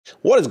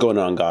What is going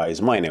on,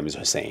 guys? My name is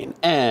Hussein,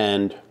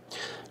 and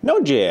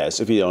Node.js,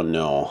 if you don't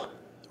know,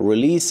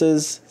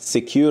 releases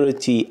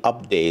security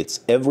updates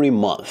every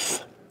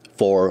month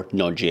for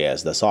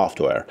Node.js, the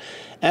software.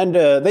 And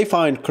they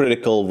find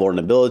critical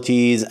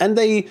vulnerabilities and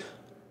they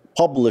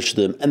publish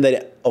them, and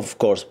they, of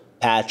course,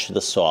 patch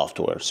the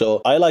software.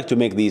 So I like to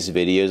make these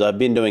videos. I've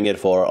been doing it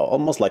for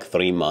almost like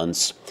 3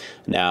 months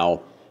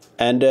now.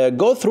 And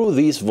go through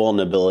these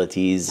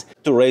vulnerabilities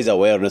to raise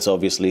awareness,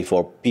 obviously,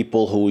 for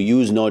people who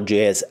use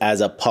Node.js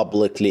as a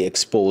publicly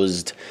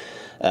exposed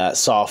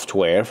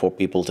software for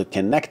people to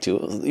connect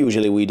to.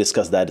 Usually we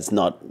discuss that it's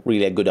not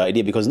really a good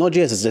idea because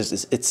Node.js is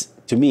just, it's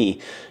to me,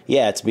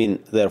 yeah, it's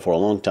been there for a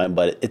long time,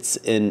 but it's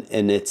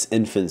in its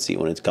infancy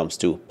when it comes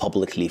to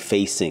publicly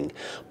facing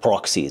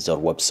proxies or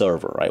web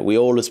server, right? We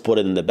always put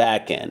it in the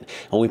backend,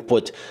 and we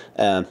put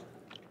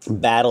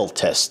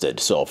battle-tested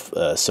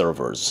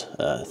servers,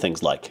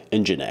 things like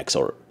Nginx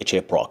or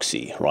HA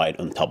proxy, right,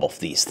 on top of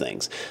these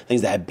things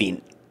that have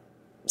been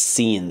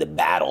seen the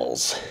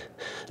battles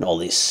and all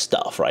this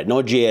stuff, right?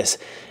 Node.js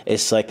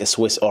is like a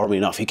Swiss Army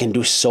knife. You can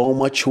do so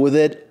much with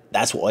it.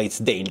 That's why it's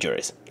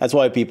dangerous. That's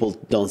why people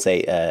don't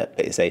say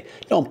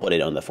don't put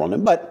it on the front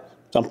end, but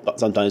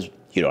sometimes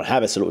you don't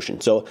have a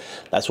solution. So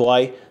that's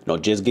why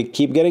Node.js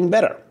keep getting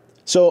better.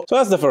 So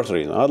that's the first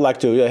reason. I'd like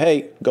to,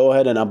 hey, go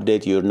ahead and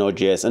update your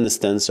Node.js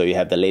instance so you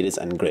have the latest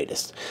and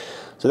greatest.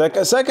 So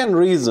the second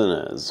reason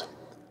is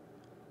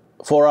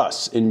for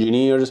us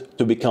engineers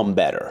to become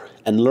better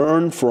and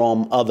learn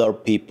from other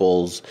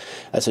people's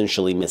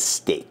essentially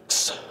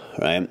mistakes,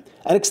 right?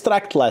 And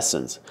extract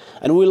lessons.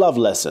 And we love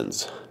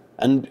lessons.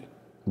 And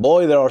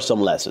boy, there are some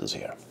lessons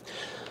here.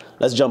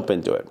 Let's jump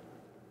into it.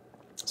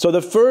 So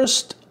the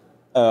first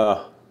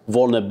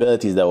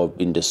vulnerabilities that have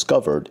been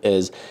discovered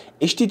is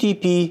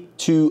HTTP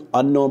to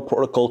unknown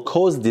protocol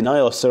cause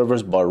denial of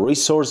service by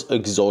resource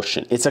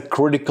exhaustion. It's a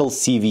critical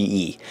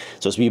CVE,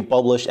 so it's being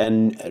published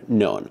and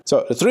known.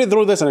 So let's read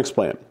through this and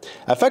explain it.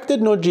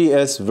 Affected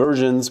Node.js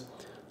versions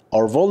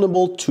are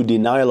vulnerable to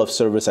denial of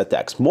service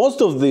attacks.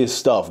 Most of this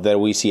stuff that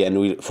we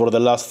see for the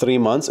last 3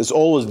 months is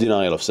always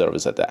denial of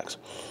service attacks.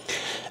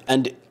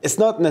 And it's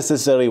not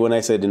necessarily, when I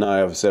say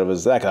denial of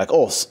service attack, like,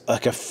 oh,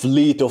 like a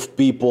fleet of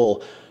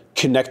people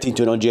connecting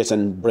to Node.js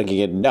and bringing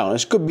it down.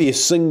 It could be a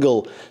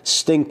single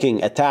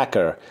stinking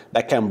attacker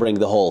that can bring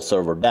the whole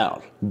server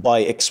down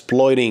by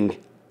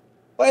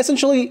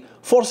essentially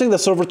forcing the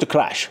server to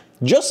crash.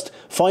 Just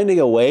finding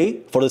a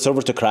way for the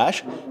server to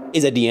crash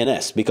is a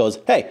DNS, because,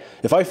 hey,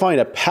 if I find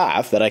a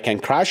path that I can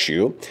crash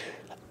you,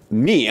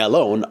 me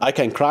alone, I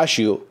can crash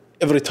you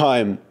every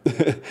time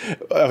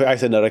I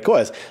send a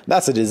request.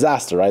 That's a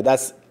disaster, right?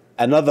 That's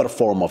another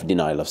form of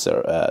denial of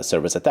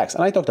service attacks.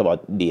 And I talked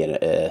about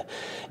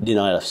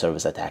denial of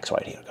service attacks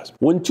right here, guys.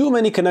 When too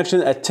many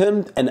connections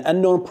attempt an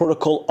unknown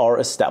protocol are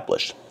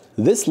established.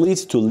 This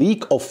leads to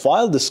leak of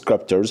file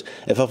descriptors.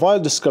 If a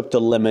file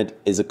descriptor limit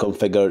is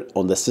configured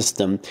on the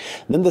system,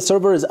 then the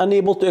server is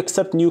unable to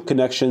accept new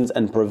connections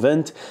and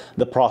prevent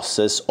the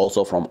process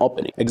also from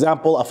opening.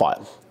 Example, a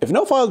file. If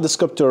no file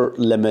descriptor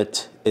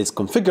limit is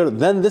configured,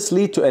 then this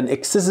leads to an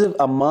excessive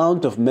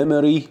amount of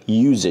memory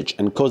usage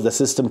and cause the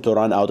system to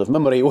run out of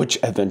memory, which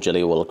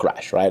eventually will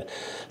crash, right?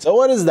 So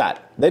what is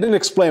that? They didn't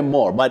explain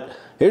more, but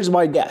here's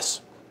my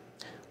guess.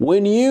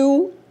 When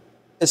you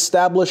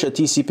establish a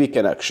TCP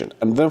connection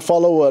and then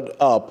follow it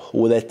up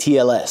with a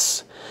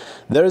TLS,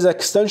 there is an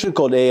extension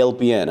called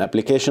ALPN,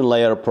 Application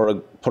Layer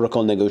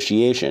Protocol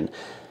Negotiation,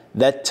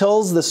 that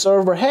tells the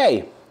server,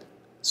 hey,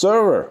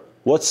 server,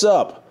 what's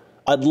up?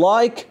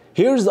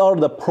 Here's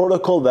the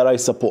protocol that I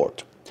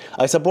support.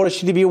 I support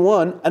HTTP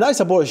 1 and I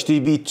support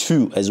HTTP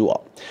 2 as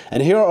well.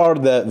 And here are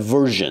the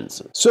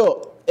versions.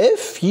 So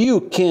if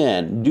you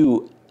can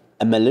do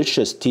a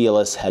malicious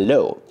TLS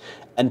hello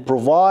and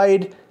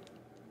provide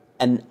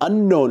an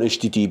unknown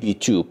HTTP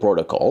 2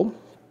 protocol,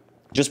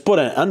 just put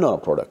an unknown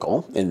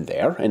protocol in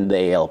there in the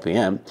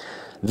ALPM,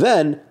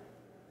 then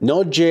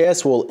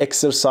Node.js will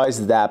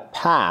exercise that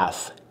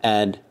path.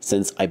 And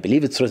since I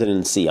believe it's written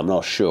in C, I'm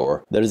not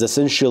sure, there is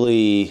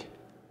essentially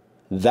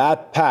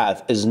that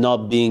path is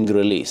not being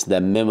released.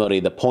 The memory,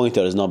 the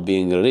pointer is not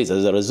being released.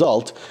 As a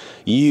result,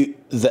 even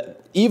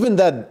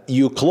that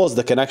you close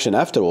the connection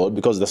afterward,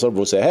 because the server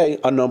will say, hey,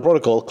 unknown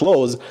protocol,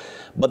 close,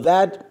 but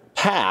that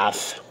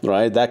path,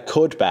 right, that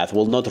code path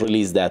will not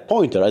release that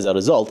pointer. As a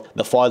result,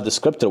 the file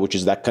descriptor, which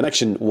is that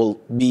connection, will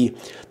be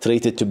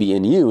treated to be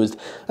unused,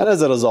 and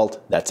as a result,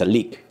 that's a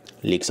leak.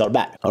 Leaks are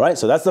bad. All right,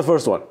 so that's the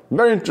first one.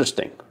 Very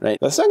interesting, right?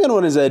 The second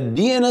one is a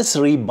DNS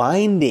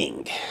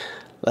rebinding.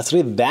 Let's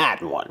read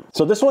that one.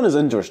 So this one is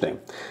interesting.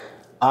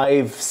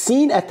 I've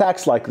seen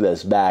attacks like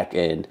this back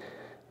in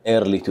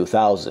early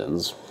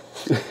 2000s,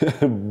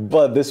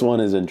 but this one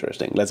is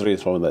interesting. Let's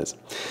read from this.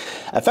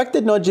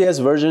 Affected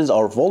Node.js versions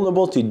are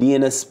vulnerable to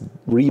DNS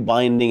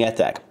rebinding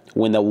attack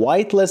when the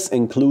whitelist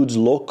includes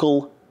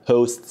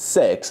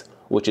localhost6,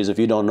 which is, if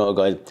you don't know,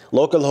 guys,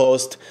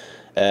 localhost,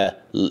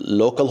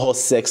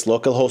 localhost6,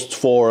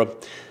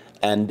 localhost4,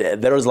 and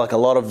there is like a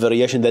lot of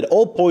variation that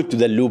all point to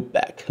the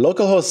loopback.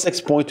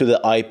 Localhost6 point to the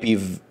IP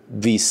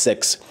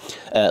IPv6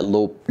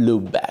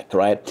 loopback,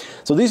 right?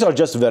 So these are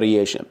just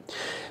variation.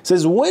 It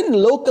says when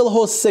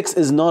localhost 6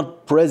 is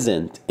not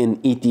present in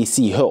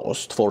etc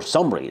host for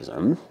some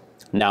reason.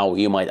 Now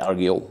you might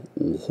argue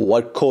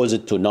what caused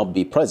it to not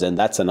be present.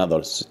 That's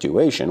another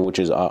situation, which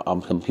is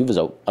I'm confused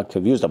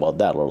about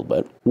that a little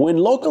bit. When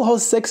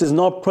localhost 6 is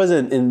not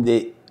present in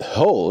the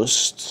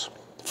host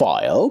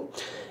file,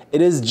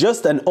 it is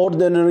just an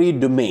ordinary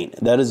domain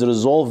that is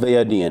resolved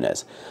via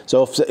DNS.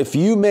 So if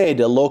you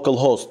made a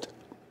localhost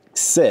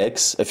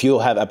 6, if you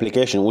have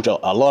application, which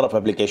a lot of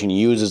application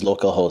uses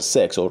localhost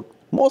 6, or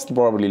most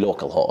probably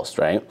localhost,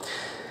 right?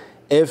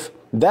 If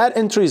that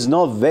entry is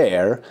not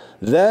there,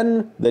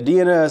 then the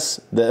DNS,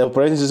 the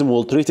operating system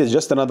will treat it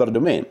just another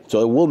domain.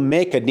 So it will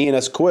make a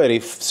DNS query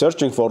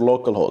searching for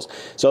localhost.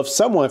 So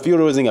if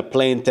you're using a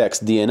plain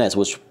text DNS,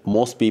 which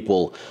most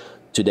people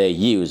today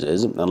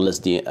uses,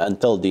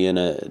 until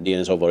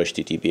DNS over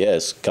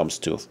HTTPS comes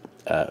to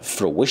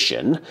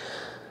fruition,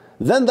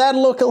 then that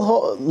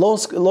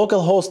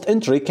localhost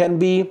entry can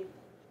be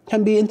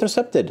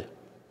intercepted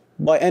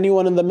by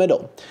anyone in the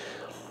middle,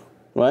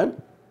 right?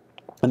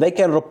 And they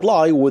can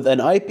reply with an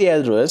IP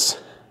address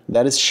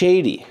that is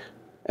shady,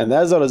 and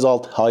as a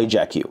result,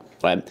 hijack you,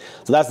 right?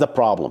 So that's the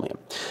problem here.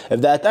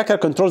 If the attacker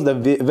controls the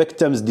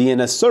victim's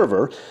DNS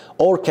server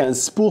or can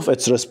spoof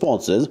its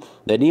responses,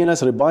 the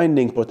DNS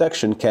rebinding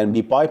protection can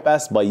be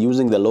bypassed by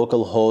using the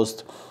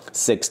localhost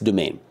 6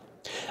 domain.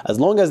 As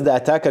long as the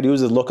attacker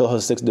uses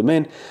localhost 6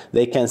 domain,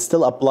 they can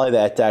still apply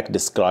the attack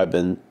described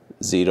in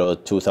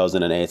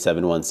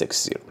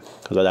 2008-7160.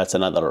 So that's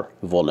another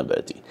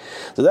vulnerability.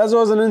 So that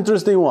was an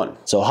interesting one.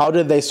 So how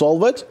did they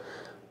solve it?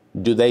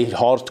 Do they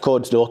hard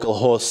code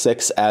localhost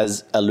 6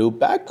 as a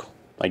loopback?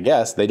 I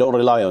guess they don't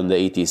rely on the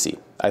etc.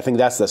 I think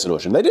that's the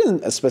solution. They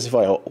didn't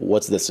specify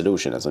what's the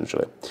solution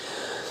essentially.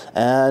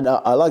 And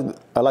I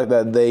like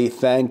that they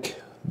thank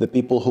the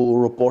people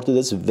who reported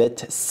this,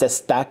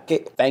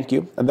 Vitsestak. Thank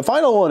you. And the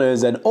final one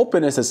is an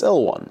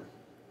OpenSSL one.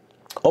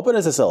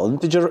 OpenSSL,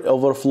 integer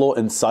overflow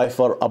and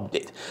cipher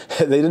update.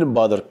 They didn't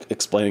bother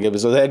explaining it,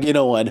 so they're like, you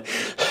know what?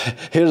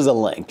 Here's a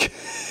link.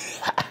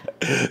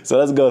 So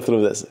let's go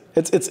through this.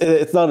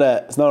 It's not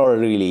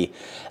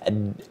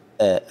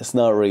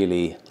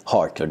really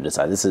hard to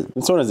understand. This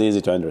one is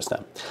easy to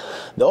understand.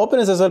 The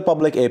OpenSSL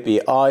public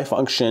API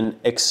function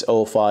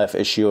X05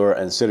 issuer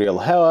and serial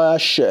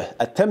hash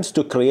attempts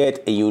to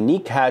create a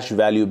unique hash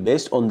value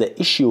based on the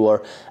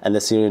issuer and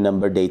the serial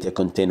number data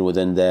contained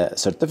within the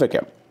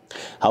certificate.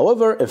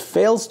 However, it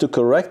fails to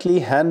correctly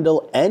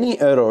handle any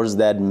errors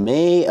that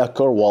may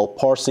occur while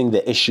parsing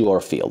the issuer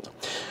field,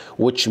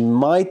 which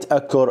might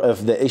occur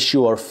if the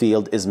issuer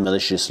field is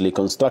maliciously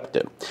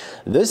constructed.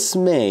 This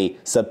may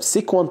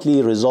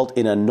subsequently result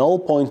in a null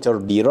pointer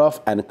deref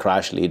and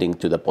crash, leading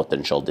to the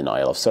potential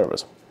denial of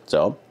service.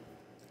 So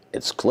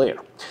it's clear.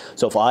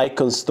 So if I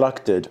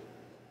constructed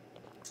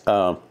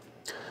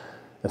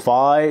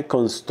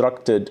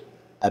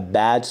a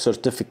bad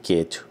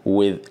certificate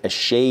with a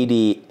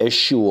shady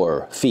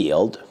issuer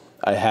field,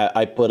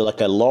 I put like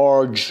a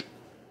large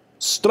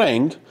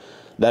string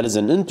that is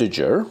an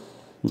integer,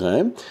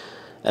 okay?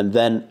 And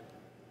then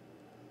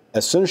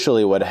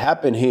essentially what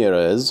happened here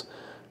is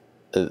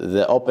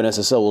the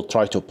OpenSSL will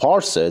try to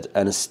parse it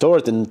and store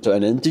it into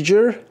an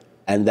integer,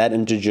 and that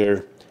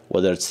integer,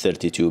 whether it's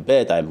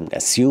 32-bit, I'm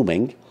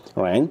assuming,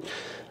 right,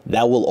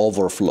 that will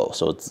overflow.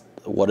 So it's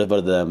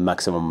whatever the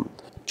maximum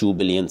 2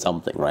 billion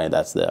something, right?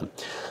 That's the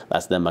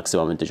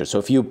maximum integer. So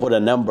if you put a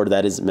number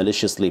that is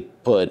maliciously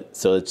put,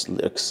 so it's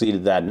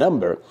exceeded that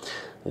number,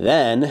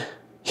 then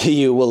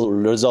you will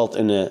result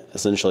in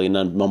essentially a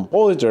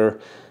non-pointer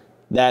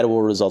that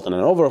will result in an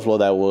overflow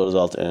that will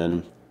result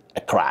in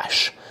a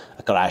crash.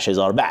 Crashes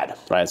are bad,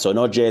 right? So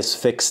Node.js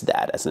fixed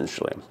that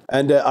essentially.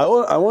 And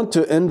I want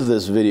to end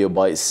this video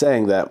by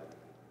saying that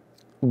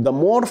the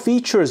more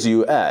features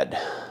you add,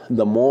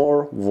 the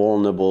more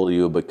vulnerable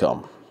you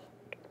become.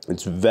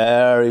 It's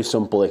very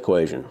simple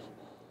equation.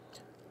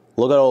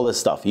 Look at all this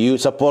stuff. You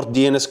support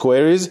DNS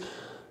queries?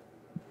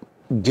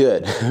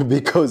 Good,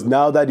 because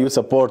now that you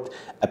support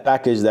a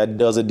package that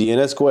does a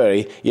DNS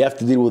query, you have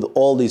to deal with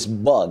all these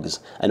bugs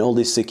and all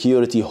these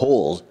security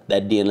holes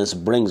that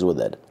DNS brings with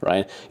it,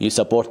 right? You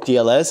support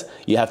TLS,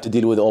 you have to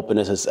deal with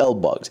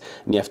OpenSSL bugs,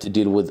 and you have to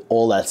deal with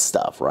all that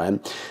stuff, right?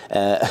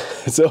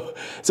 So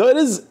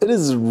it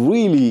is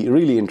really,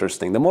 really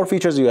interesting. The more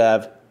features you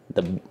have,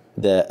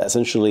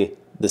 essentially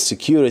the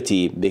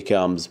security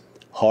becomes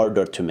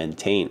harder to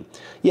maintain.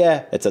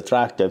 Yeah, it's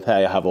attractive.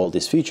 Hey, I have all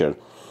these features,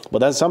 but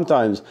then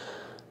sometimes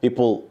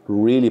people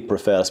really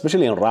prefer,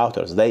 especially in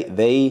routers,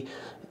 they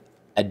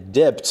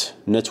adept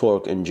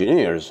network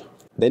engineers.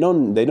 They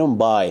don't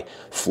buy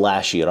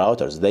flashy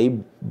routers. They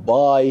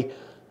buy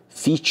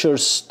feature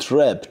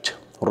stripped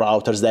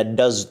routers that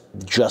does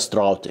just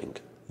routing.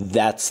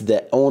 That's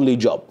the only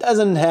job.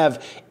 Doesn't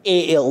have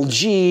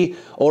ALG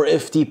or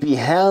FTP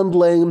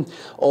handling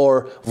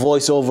or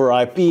voice over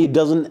IP.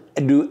 Doesn't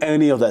do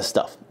any of that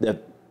stuff.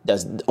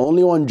 That's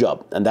only one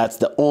job, and that's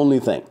the only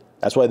thing.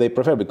 That's why they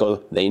prefer, because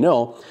they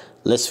know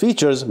less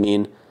features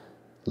mean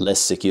less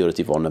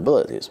security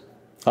vulnerabilities.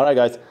 All right,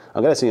 guys,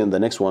 I'm going to see you in the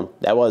next one.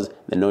 That was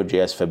the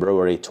Node.js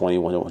February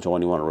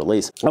 2021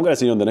 release. I'm going to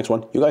see you in the next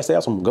one. You guys stay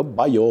awesome.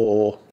 Goodbye, yo.